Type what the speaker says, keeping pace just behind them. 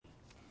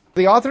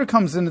The author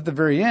comes in at the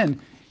very end.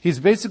 He's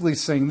basically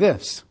saying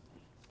this.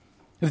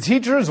 The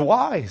teacher is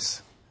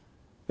wise.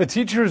 The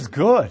teacher is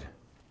good.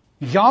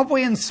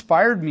 Yahweh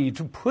inspired me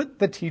to put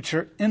the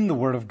teacher in the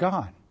Word of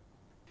God.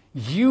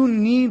 You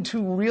need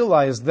to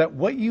realize that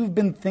what you've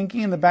been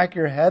thinking in the back of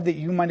your head that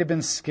you might have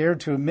been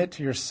scared to admit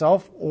to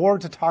yourself or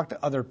to talk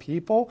to other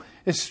people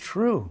is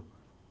true.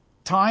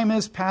 Time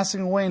is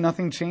passing away,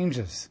 nothing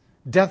changes.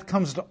 Death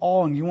comes to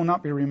all and you will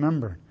not be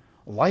remembered.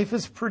 Life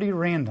is pretty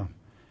random.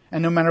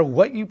 And no matter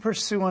what you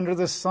pursue under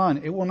the sun,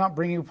 it will not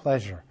bring you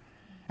pleasure.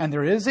 And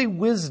there is a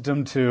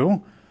wisdom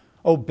to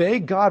obey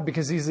God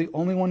because He's the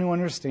only one who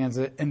understands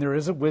it. And there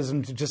is a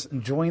wisdom to just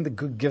enjoying the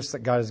good gifts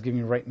that God is giving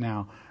you right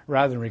now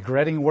rather than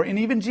regretting worry. And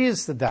even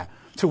Jesus said that.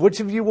 To which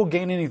of you will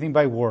gain anything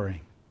by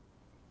worrying?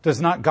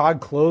 Does not God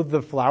clothe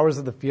the flowers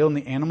of the field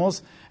and the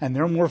animals? And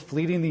they're more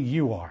fleeting than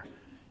you are.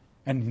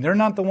 And they're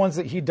not the ones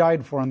that He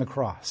died for on the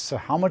cross. So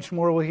how much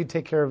more will He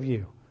take care of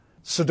you?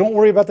 So don't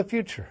worry about the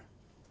future.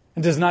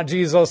 And does not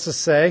Jesus also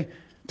say,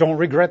 don't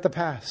regret the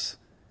past?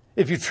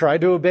 If you try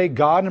to obey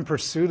God and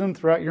pursue them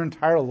throughout your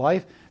entire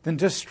life, then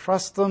just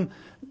trust them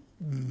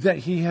that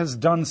He has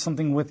done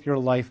something with your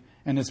life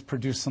and has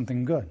produced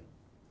something good.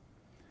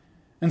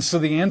 And so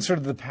the answer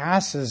to the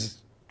past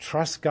is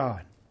trust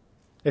God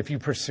if you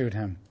pursued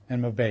Him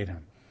and obeyed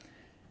Him.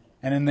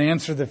 And then the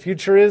answer to the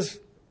future is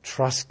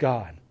trust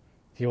God.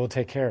 He will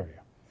take care of you.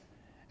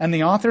 And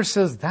the author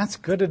says that's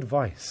good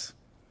advice.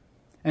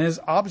 And his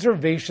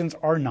observations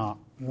are not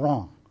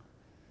wrong.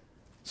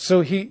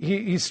 So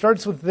he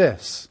starts with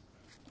this.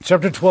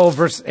 Chapter 12,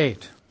 verse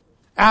 8.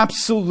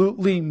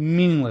 Absolutely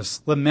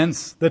meaningless,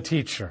 laments the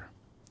teacher.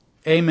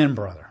 Amen,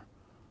 brother.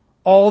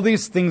 All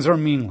these things are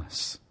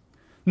meaningless.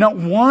 Not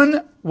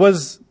only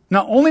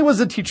was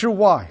the teacher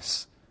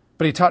wise,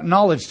 but he taught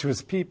knowledge to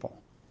his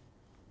people.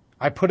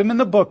 I put him in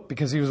the book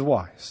because he was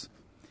wise.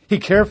 He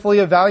carefully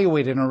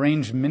evaluated and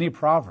arranged many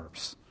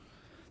proverbs.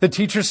 The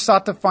teacher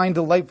sought to find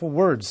delightful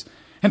words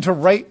and to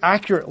write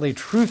accurately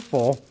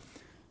truthful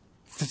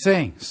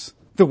sayings.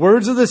 The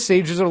words of the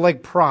sages are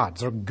like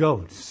prods or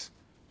goads.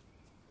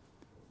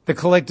 The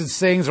collected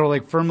sayings are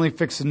like firmly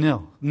fixed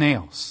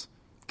nails,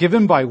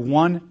 given by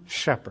one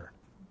shepherd.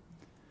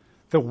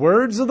 The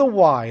words of the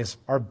wise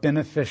are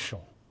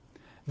beneficial.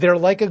 They're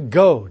like a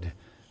goad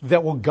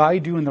that will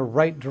guide you in the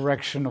right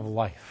direction of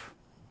life.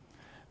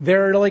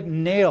 They're like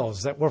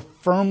nails that will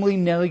firmly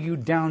nail you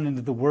down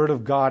into the Word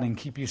of God and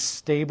keep you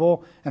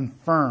stable and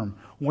firm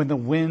when the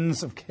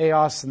winds of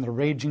chaos and the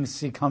raging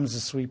sea comes to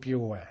sweep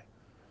you away.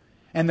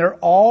 And they're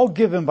all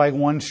given by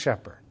one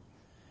shepherd.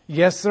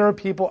 Yes, there are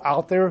people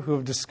out there who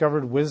have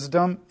discovered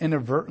wisdom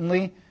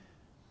inadvertently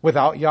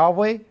without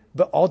Yahweh,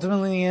 but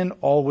ultimately in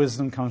all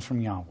wisdom comes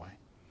from Yahweh.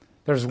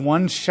 There's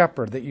one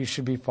shepherd that you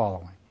should be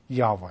following,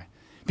 Yahweh.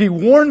 Be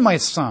warned, my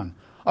son,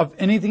 of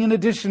anything in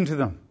addition to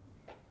them.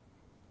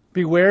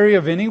 Be wary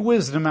of any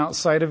wisdom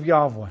outside of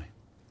Yahweh.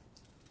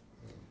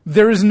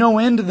 There is no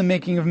end to the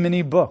making of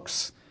many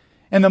books,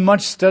 and the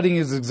much studying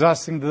is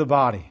exhausting to the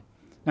body.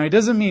 Now, he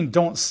doesn't mean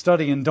don't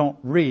study and don't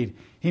read.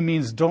 He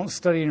means don't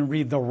study and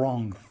read the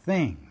wrong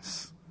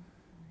things,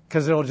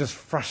 because it'll just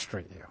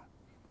frustrate you.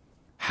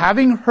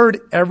 Having heard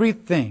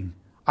everything,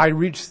 I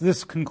reached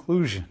this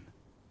conclusion.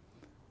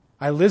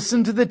 I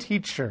listened to the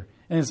teacher,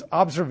 and his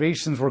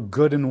observations were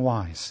good and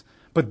wise.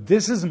 But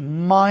this is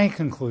my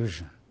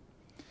conclusion.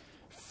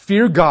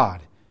 Fear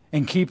God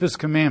and keep His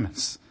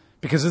commandments,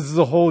 because this is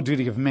the whole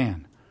duty of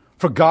man.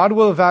 For God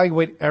will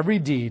evaluate every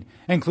deed,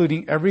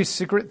 including every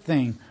secret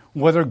thing,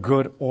 whether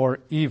good or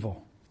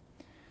evil.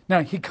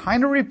 Now, he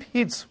kind of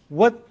repeats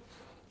what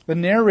the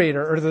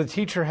narrator or the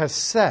teacher has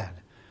said.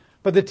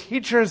 But the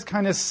teacher has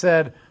kind of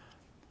said,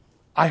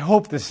 I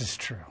hope this is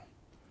true.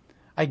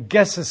 I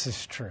guess this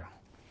is true.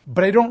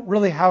 But I don't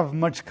really have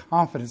much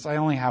confidence. I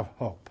only have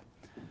hope.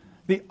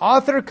 The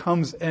author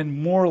comes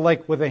in more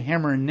like with a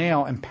hammer and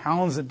nail and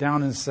pounds it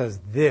down and says,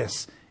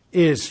 this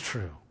is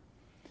true.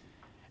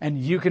 And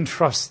you can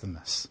trust in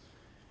this.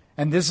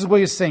 And this is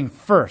what he's saying.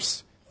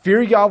 First,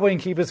 fear Yahweh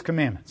and keep His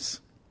commandments.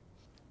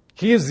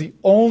 He is the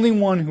only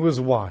one who is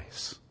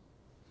wise.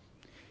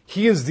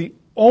 He is the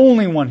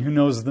only one who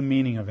knows the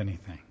meaning of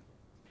anything.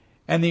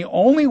 And the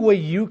only way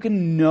you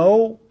can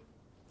know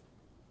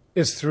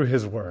is through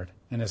His word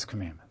and His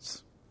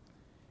commandments.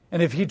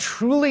 And if He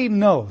truly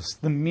knows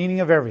the meaning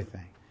of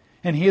everything,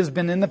 and He has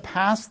been in the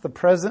past, the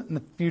present, and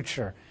the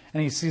future,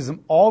 and He sees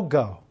them all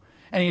go,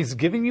 and He's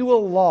giving you a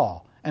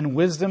law and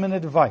wisdom and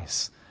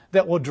advice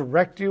that will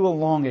direct you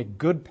along a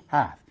good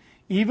path,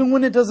 even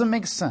when it doesn't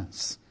make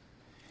sense,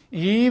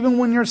 even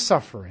when you're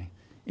suffering,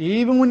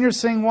 even when you're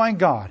saying, why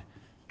God?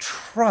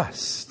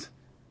 Trust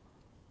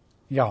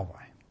Yahweh.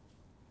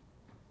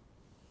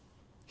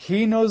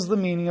 He knows the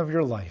meaning of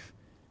your life,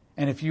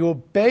 and if you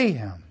obey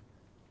Him,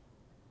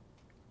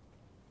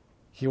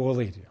 He will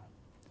lead you.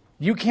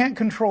 You can't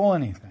control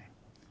anything.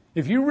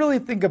 If you really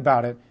think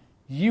about it,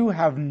 you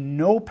have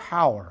no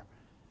power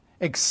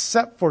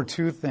except for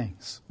two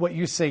things. What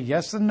you say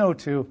yes and no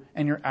to,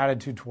 and your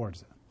attitude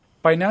towards it.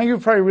 By now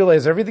you've probably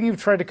realized everything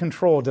you've tried to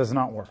control does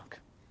not work.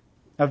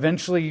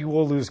 Eventually you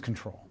will lose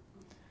control.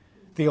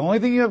 The only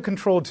thing you have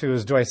control to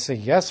is, do I say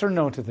yes or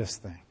no to this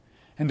thing?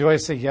 And do I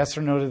say yes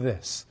or no to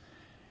this?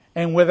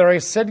 And whether I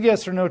said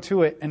yes or no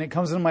to it, and it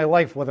comes into my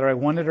life, whether I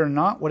want it or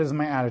not, what is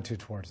my attitude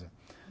towards it?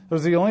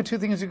 Those are the only two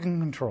things you can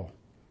control.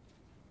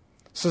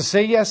 So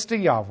say yes to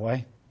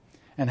Yahweh,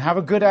 and have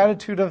a good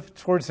attitude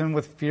towards Him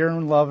with fear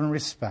and love and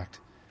respect.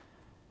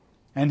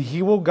 And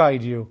He will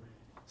guide you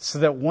so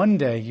that one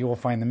day you will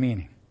find the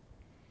meaning.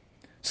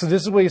 So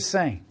this is what He's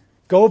saying.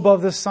 Go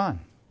above the sun.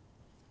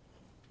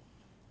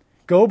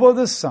 Go above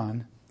the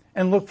sun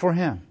and look for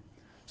Him.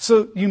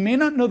 So you may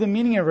not know the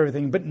meaning of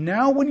everything, but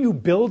now when you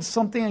build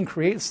something and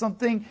create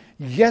something,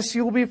 yes,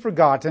 you will be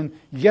forgotten.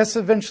 Yes,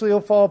 eventually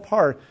it'll fall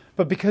apart.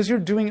 But because you're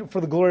doing it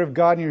for the glory of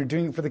God and you're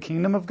doing it for the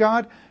kingdom of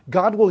God,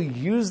 God will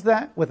use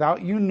that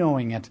without you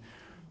knowing it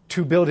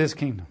to build His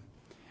kingdom.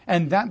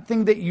 And that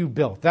thing that you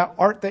built, that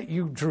art that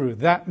you drew,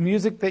 that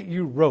music that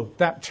you wrote,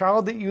 that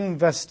child that you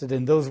invested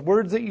in, those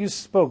words that you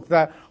spoke,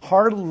 that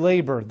hard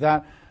labor,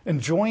 that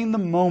enjoying the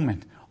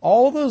moment,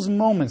 all those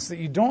moments that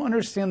you don't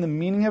understand the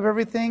meaning of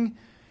everything,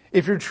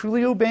 if you're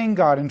truly obeying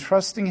God and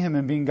trusting Him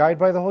and being guided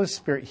by the Holy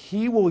Spirit,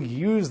 He will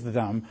use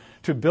them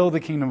to build the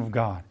kingdom of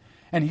God.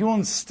 And He will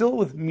instill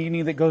with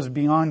meaning that goes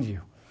beyond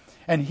you.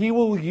 And He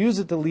will use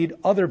it to lead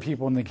other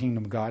people in the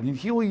kingdom of God. And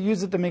He will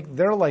use it to make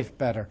their life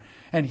better.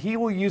 And He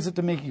will use it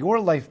to make your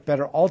life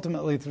better,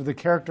 ultimately through the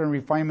character and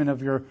refinement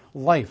of your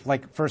life,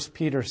 like 1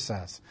 Peter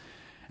says.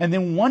 And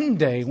then one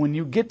day, when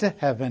you get to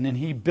heaven and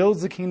He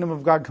builds the kingdom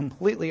of God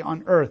completely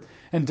on earth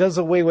and does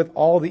away with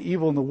all the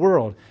evil in the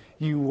world,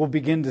 you will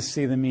begin to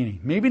see the meaning.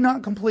 Maybe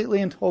not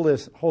completely and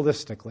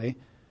holistically,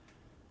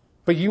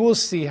 but you will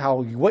see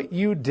how what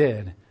you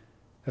did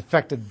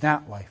affected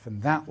that life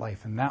and that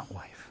life and that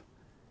life.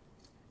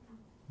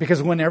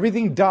 Because when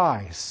everything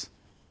dies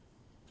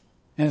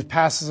and it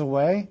passes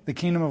away, the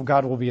kingdom of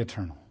God will be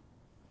eternal.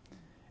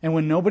 And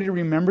when nobody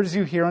remembers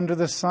you here under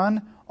the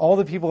sun, all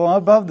the people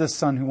above the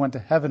sun who went to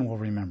heaven will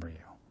remember you.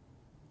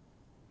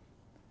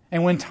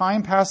 And when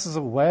time passes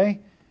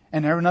away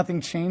and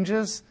nothing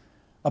changes,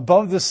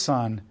 above the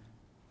sun,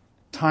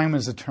 time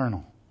is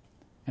eternal,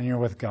 and you're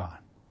with God.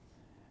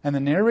 And the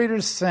narrator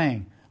is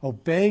saying,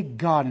 obey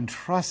God and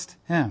trust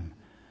Him,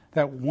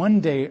 that one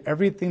day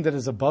everything that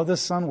is above the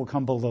sun will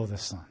come below the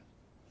sun.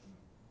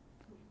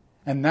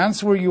 And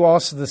that's where you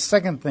also, the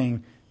second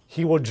thing,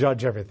 He will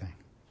judge everything.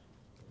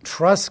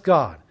 Trust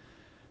God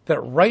that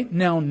right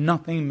now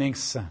nothing makes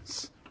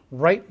sense.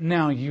 Right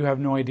now you have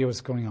no idea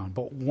what's going on.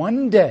 But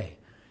one day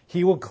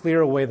He will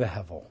clear away the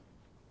hevel.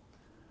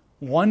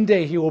 One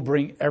day He will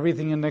bring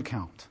everything into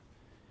account.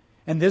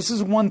 And this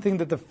is one thing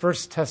that the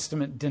First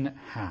Testament didn't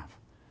have,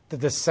 that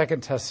the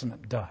Second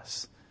Testament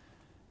does.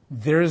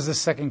 There is the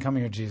second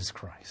coming of Jesus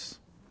Christ.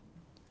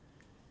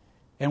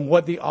 And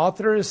what the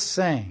author is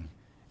saying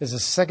is the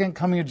second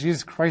coming of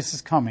Jesus Christ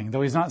is coming,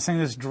 though he's not saying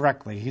this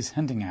directly, he's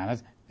hinting at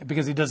it,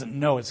 because he doesn't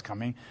know it's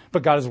coming,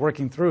 but God is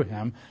working through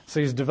him, so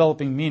he's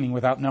developing meaning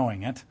without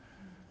knowing it.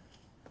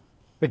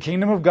 The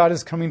kingdom of God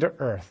is coming to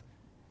earth,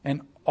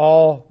 and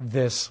all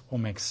this will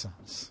make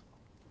sense.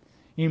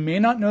 You may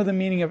not know the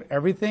meaning of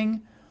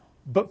everything,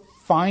 but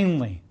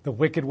finally the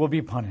wicked will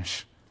be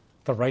punished.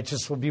 The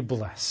righteous will be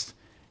blessed.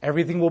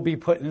 Everything will be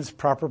put in its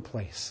proper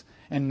place.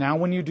 And now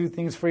when you do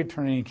things for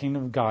eternity in the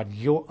kingdom of God,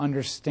 you'll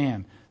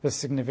understand the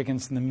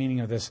significance and the meaning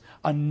of this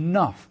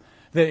enough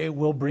that it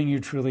will bring you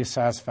truly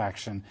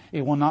satisfaction.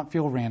 It will not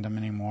feel random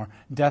anymore.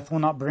 Death will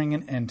not bring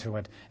an end to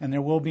it. And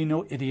there will be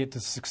no idiot to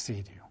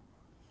succeed you.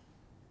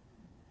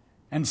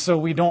 And so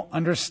we don't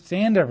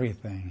understand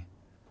everything.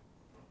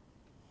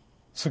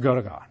 So go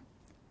to God.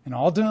 And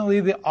ultimately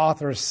the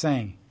author is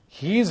saying,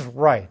 he's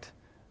right,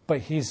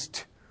 but he's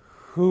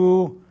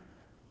too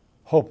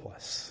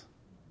hopeless.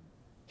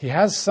 He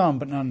has some,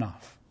 but not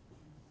enough.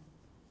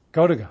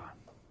 Go to God.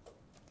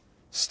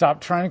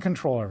 Stop trying to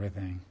control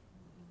everything.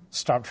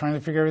 Stop trying to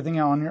figure everything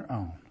out on your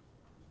own.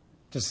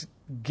 Just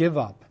give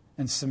up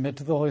and submit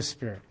to the Holy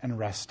Spirit and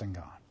rest in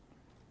God.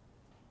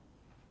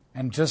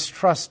 And just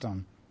trust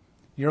Him.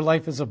 Your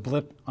life is a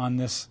blip on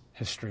this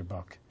history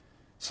book.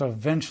 So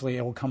eventually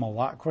it will come a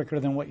lot quicker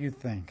than what you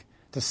think,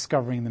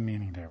 discovering the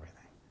meaning to everything.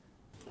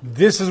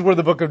 This is where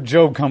the book of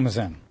Job comes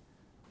in.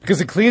 Because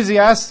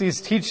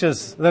Ecclesiastes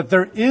teaches that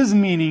there is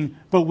meaning,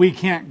 but we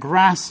can't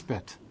grasp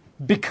it.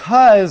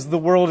 Because the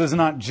world is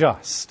not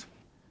just.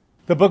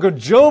 The book of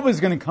Job is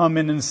going to come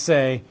in and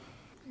say,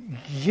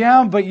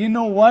 yeah, but you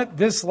know what?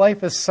 This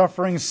life is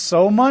suffering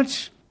so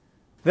much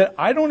that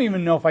I don't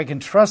even know if I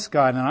can trust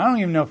God, and I don't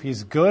even know if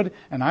He's good,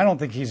 and I don't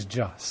think He's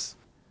just.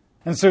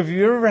 And so if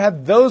you ever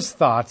had those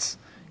thoughts,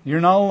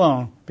 you're not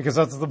alone, because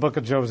that's what the book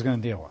of Job is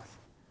going to deal with.